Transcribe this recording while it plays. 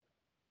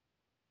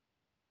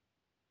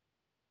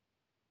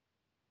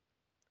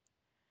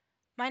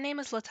My name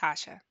is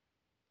Latasha.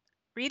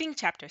 Reading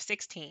chapter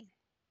 16.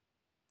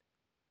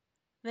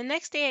 The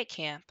next day at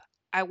camp,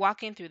 I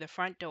walk in through the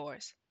front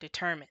doors,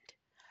 determined.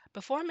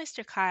 Before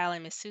Mr. Kyle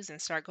and Miss Susan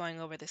start going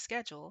over the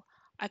schedule,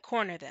 I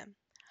corner them.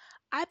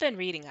 I've been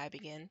reading, I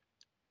begin.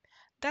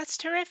 That's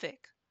terrific.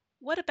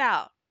 What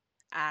about?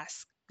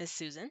 Asks Miss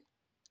Susan.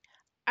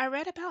 I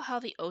read about how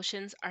the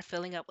oceans are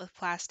filling up with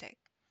plastic.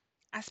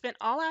 I spent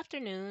all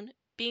afternoon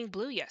being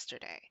blue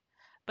yesterday,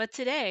 but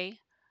today,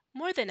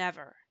 more than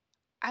ever,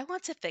 I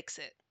want to fix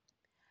it.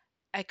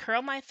 I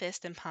curl my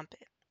fist and pump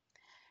it.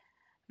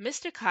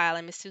 Mr. Kyle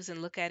and Miss Susan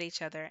look at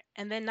each other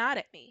and then nod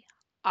at me.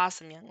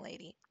 Awesome, young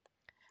lady.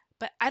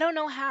 But I don't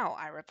know how,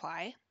 I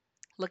reply,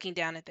 looking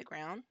down at the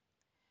ground.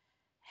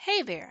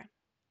 Hey there.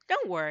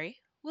 Don't worry.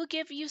 We'll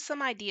give you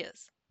some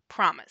ideas.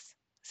 Promise,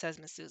 says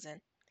Miss Susan.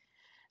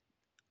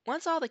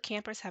 Once all the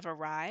campers have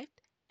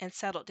arrived and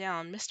settled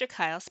down, Mr.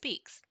 Kyle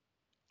speaks.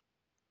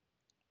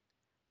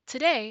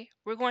 Today,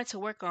 we're going to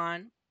work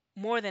on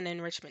more than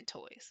enrichment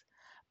toys,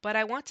 but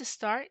I want to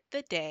start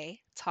the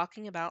day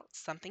talking about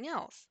something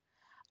else.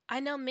 I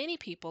know many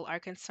people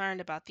are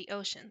concerned about the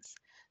oceans.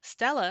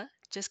 Stella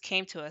just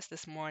came to us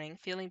this morning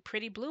feeling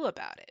pretty blue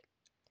about it.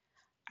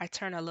 I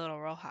turn a little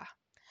roja.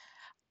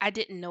 I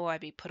didn't know I'd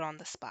be put on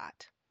the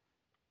spot.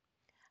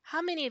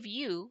 How many of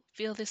you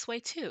feel this way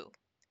too?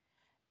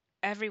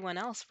 Everyone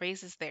else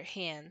raises their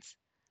hands.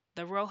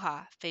 The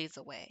roja fades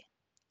away.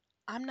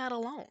 I'm not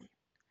alone.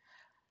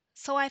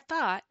 So I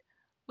thought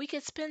we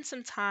could spend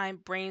some time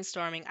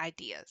brainstorming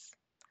ideas.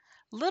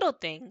 Little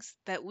things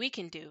that we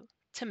can do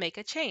to make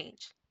a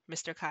change,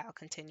 Mr. Kyle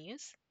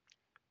continues.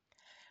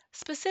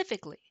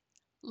 Specifically,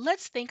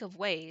 let's think of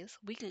ways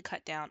we can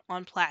cut down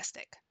on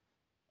plastic.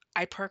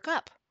 I perk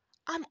up.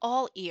 I'm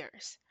all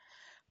ears.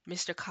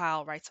 Mr.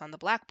 Kyle writes on the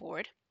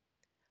blackboard,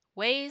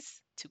 ways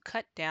to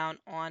cut down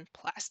on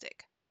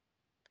plastic.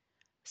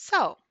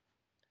 So,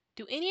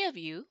 do any of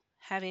you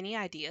have any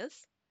ideas?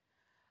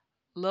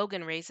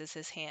 Logan raises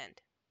his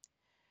hand.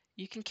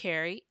 You can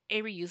carry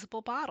a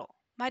reusable bottle.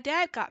 My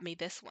dad got me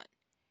this one.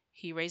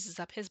 He raises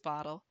up his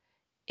bottle.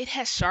 It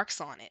has sharks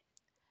on it.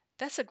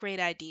 That's a great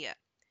idea.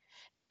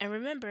 And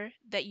remember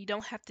that you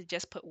don't have to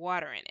just put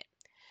water in it.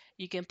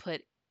 You can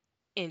put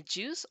in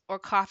juice or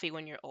coffee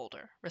when you're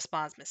older,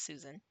 responds Miss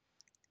Susan.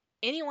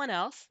 Anyone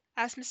else?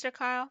 Asks Mr.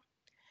 Kyle.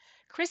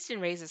 Kristen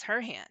raises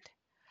her hand.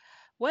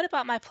 What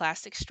about my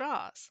plastic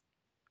straws?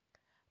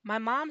 My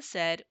mom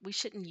said we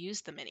shouldn't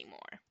use them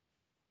anymore.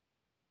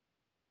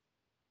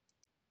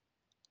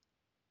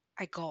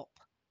 I gulp.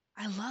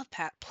 I love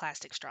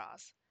plastic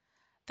straws.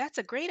 That's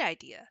a great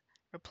idea,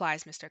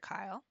 replies Mr.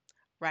 Kyle,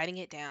 writing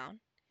it down.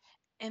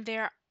 And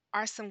there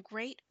are some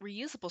great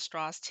reusable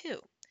straws too,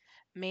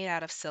 made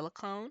out of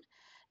silicone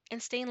and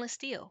stainless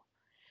steel.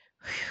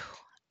 Whew,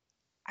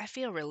 I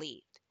feel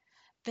relieved.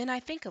 Then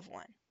I think of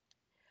one.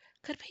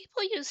 Could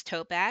people use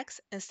tote bags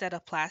instead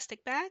of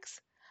plastic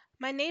bags?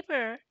 My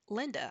neighbor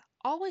Linda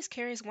always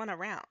carries one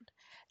around.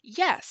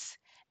 Yes,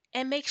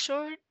 and make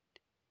sure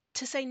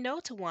to say no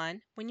to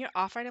one when you're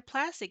offered a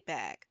plastic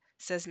bag,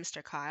 says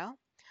Mr. Kyle,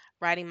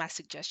 writing my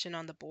suggestion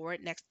on the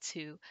board next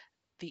to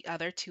the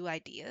other two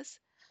ideas.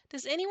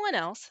 Does anyone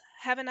else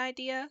have an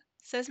idea?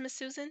 Says Miss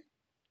Susan.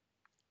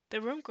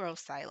 The room grows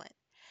silent.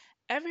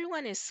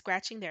 Everyone is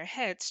scratching their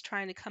heads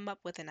trying to come up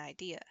with an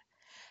idea.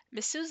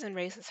 Miss Susan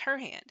raises her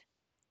hand.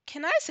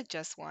 Can I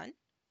suggest one?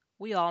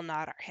 We all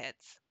nod our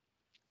heads.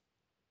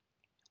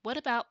 What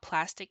about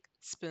plastic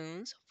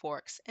spoons,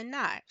 forks, and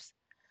knives?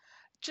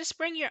 Just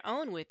bring your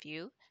own with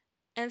you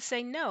and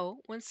say no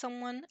when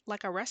someone,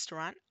 like a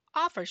restaurant,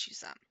 offers you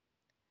some.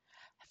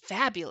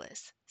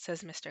 Fabulous,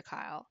 says Mr.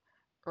 Kyle,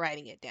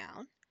 writing it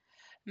down.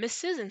 Miss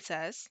Susan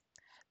says,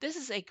 this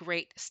is a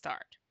great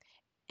start,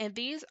 and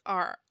these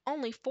are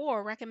only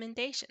 4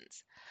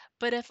 recommendations.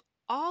 But if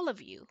all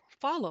of you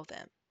follow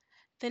them,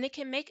 then it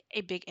can make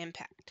a big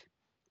impact.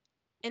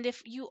 And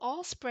if you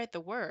all spread the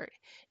word,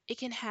 it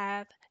can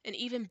have an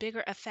even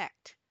bigger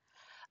effect.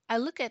 I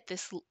look at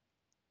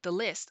the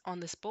list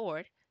on this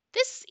board.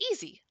 This is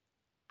easy.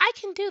 I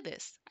can do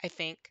this, I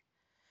think.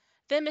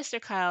 Then Mr.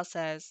 Kyle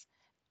says,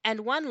 and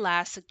one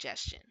last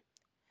suggestion.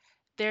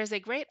 There's a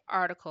great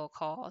article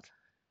called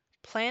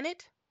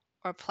Planet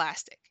or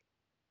Plastic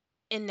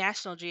in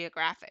National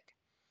Geographic.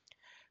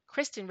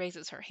 Kristen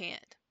raises her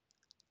hand.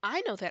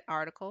 I know that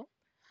article.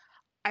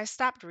 I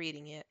stopped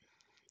reading it.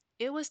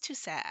 It was too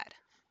sad.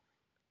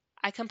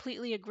 I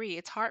completely agree.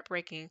 It's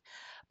heartbreaking,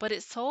 but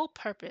its sole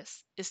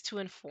purpose is to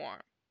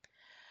inform.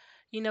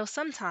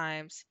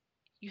 Sometimes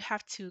you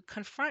have to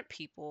confront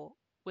people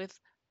with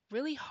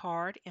really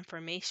hard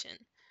information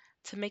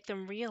to make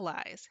them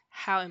realize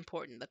how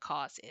important the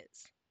cause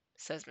is,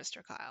 says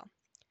Mr. Kyle.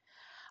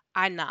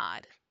 I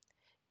nod.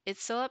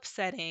 It's so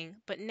upsetting,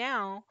 but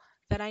now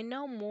that I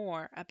know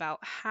more about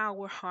how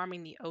we're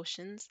harming the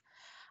oceans,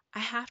 I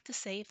have to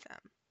save them.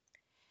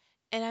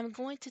 And I'm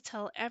going to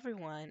tell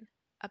everyone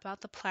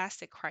about the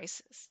plastic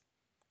crisis.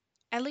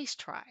 At least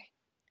try.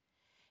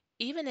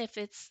 Even if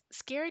it's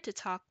scary to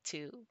talk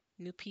to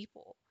new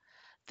people,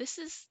 this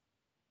is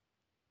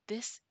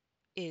this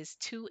is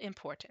too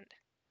important.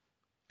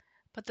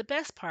 But the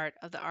best part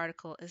of the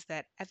article is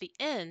that at the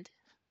end,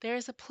 there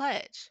is a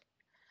pledge.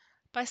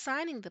 By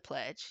signing the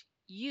pledge,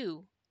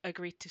 you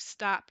agree to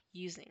stop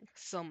using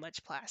so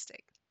much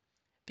plastic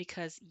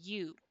because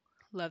you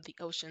love the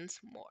oceans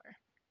more.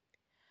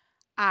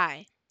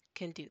 I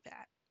can do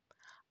that.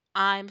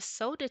 I'm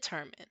so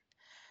determined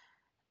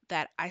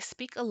that I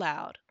speak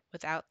aloud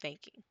without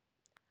thinking.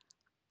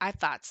 I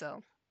thought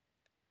so,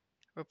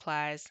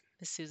 replies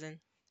Miss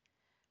Susan,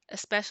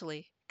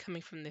 especially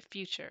coming from the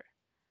future,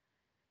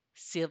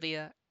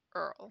 Sylvia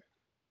Earle.